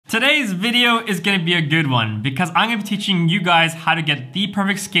Today's video is going to be a good one because I'm going to be teaching you guys how to get the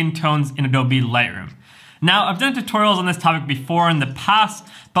perfect skin tones in Adobe Lightroom. Now, I've done tutorials on this topic before in the past,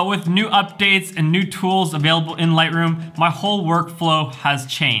 but with new updates and new tools available in Lightroom, my whole workflow has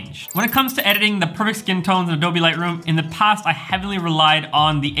changed. When it comes to editing the perfect skin tones in Adobe Lightroom, in the past, I heavily relied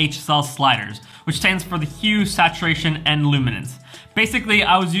on the HSL sliders, which stands for the hue, saturation, and luminance. Basically,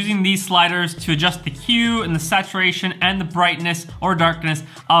 I was using these sliders to adjust the hue and the saturation and the brightness or darkness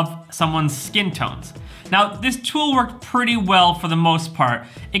of someone's skin tones. Now, this tool worked pretty well for the most part,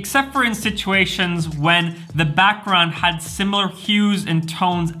 except for in situations when the background had similar hues and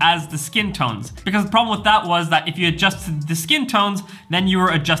tones as the skin tones. Because the problem with that was that if you adjusted the skin tones, then you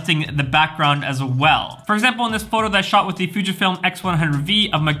were adjusting the background as well. For example, in this photo that I shot with the Fujifilm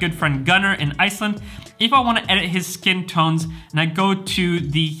X100V of my good friend Gunnar in Iceland, if I want to edit his skin tones and I go to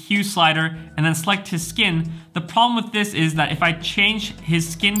the hue slider and then select his skin, the problem with this is that if I change his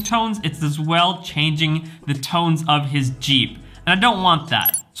skin tones, it's as well changing the tones of his Jeep. And I don't want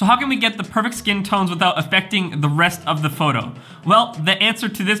that. So how can we get the perfect skin tones without affecting the rest of the photo? Well, the answer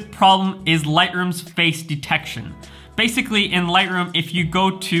to this problem is Lightroom's face detection. Basically, in Lightroom, if you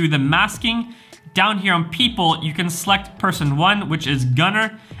go to the masking, down here on people, you can select person 1, which is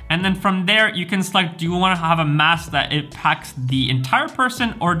Gunnar, and then from there you can select, do you want to have a mask that impacts the entire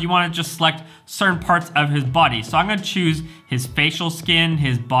person, or do you want to just select certain parts of his body? So I'm going to choose his facial skin,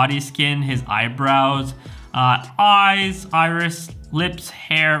 his body skin, his eyebrows, eyes, iris, lips,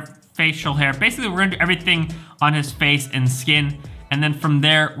 hair, facial hair. Basically, we're going to do everything on his face and skin, and then from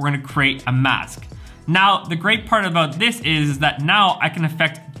there we're going to create a mask. Now, the great part about this is that now I can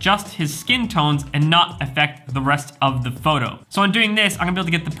affect just his skin tones and not affect the rest of the photo. So in doing this, I'm gonna be able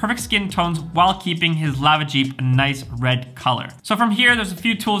to get the perfect skin tones while keeping his lava Jeep a nice red color. So from here, there's a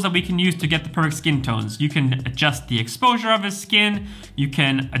few tools that we can use to get the perfect skin tones. You can adjust the exposure of his skin. You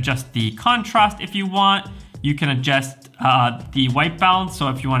can adjust the contrast if you want. You can adjust the white balance. So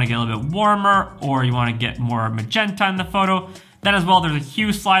if you wanna get a little bit warmer or you wanna get more magenta in the photo. Then as well, there's a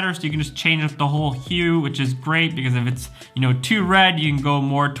hue slider, so you can just change up the whole hue, which is great because if it's, too red, you can go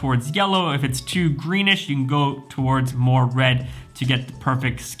more towards yellow. If it's too greenish, you can go towards more red to get the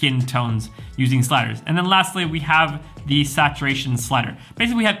perfect skin tones using sliders. And then lastly, we have the saturation slider.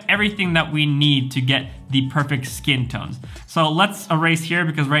 Basically, we have everything that we need to get the perfect skin tones. So let's erase here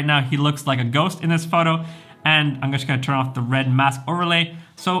because right now he looks like a ghost in this photo. And I'm just gonna turn off the red mask overlay.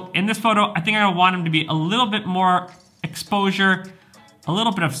 So in this photo, I think I want him to be a little bit more exposure, a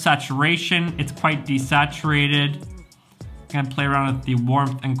little bit of saturation. It's quite desaturated. I'm gonna play around with the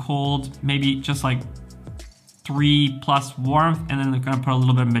warmth and cold, maybe just like 3+ warmth, and then we're gonna put a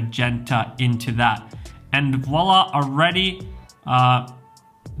little bit of magenta into that. And voila, already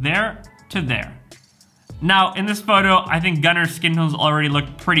there to there. Now in this photo, I think Gunnar's skin tones already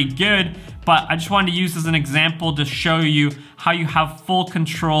look pretty good, but I just wanted to use this as an example to show you how you have full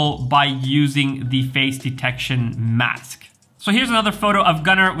control by using the face detection mask. So here's another photo of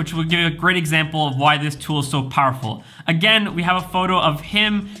Gunnar, which will give you a great example of why this tool is so powerful. Again, we have a photo of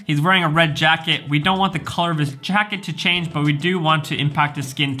him. He's wearing a red jacket. We don't want the color of his jacket to change, but we do want to impact his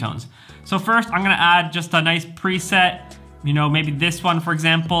skin tones. So first, I'm gonna add just a nice preset, maybe this one, for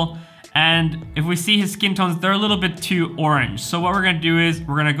example. And if we see his skin tones, they're a little bit too orange. So what we're gonna do is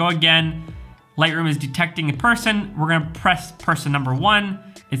we're gonna go again. Lightroom is detecting a person. We're gonna press person number 1.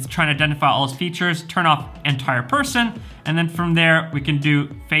 It's trying to identify all his features, turn off entire person. And then from there, we can do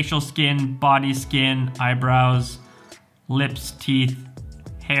facial skin, body skin, eyebrows, lips, teeth,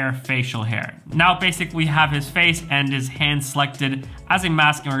 hair, facial hair. Now basically we have his face and his hand selected as a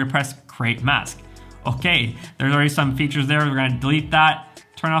mask, and we're gonna press create mask. Okay, there's already some features there. We're gonna delete that.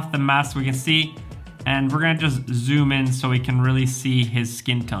 Turn off the mask so we can see, and we're gonna just zoom in so we can really see his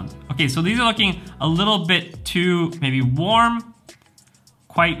skin tones. Okay, so these are looking a little bit too maybe warm,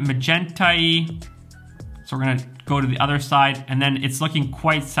 quite magenta-y. So we're gonna go to the other side, and then it's looking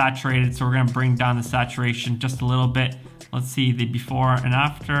quite saturated, so we're gonna bring down the saturation just a little bit. Let's see the before and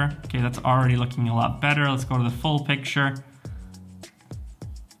after. Okay, that's already looking a lot better. Let's go to the full picture.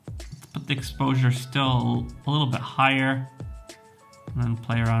 Let's put the exposure still a little bit higher. And then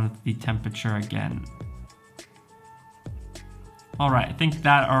play around with the temperature again. All right, I think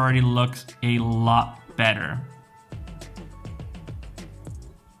that already looks a lot better.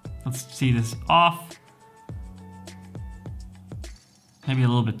 Let's see this off. Maybe a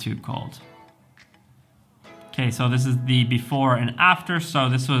little bit too cold. Okay, so this is the before and after. So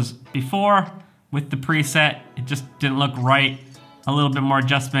this was before with the preset. It just didn't look right. A little bit more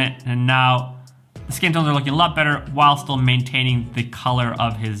adjustment, and now the skin tones are looking a lot better while still maintaining the color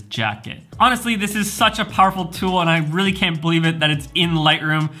of his jacket. Honestly, this is such a powerful tool and I really can't believe it that it's in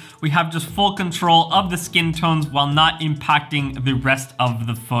Lightroom. We have just full control of the skin tones while not impacting the rest of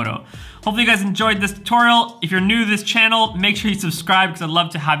the photo. Hopefully you guys enjoyed this tutorial. If you're new to this channel, make sure you subscribe because I'd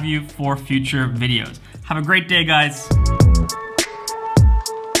love to have you for future videos. Have a great day, guys.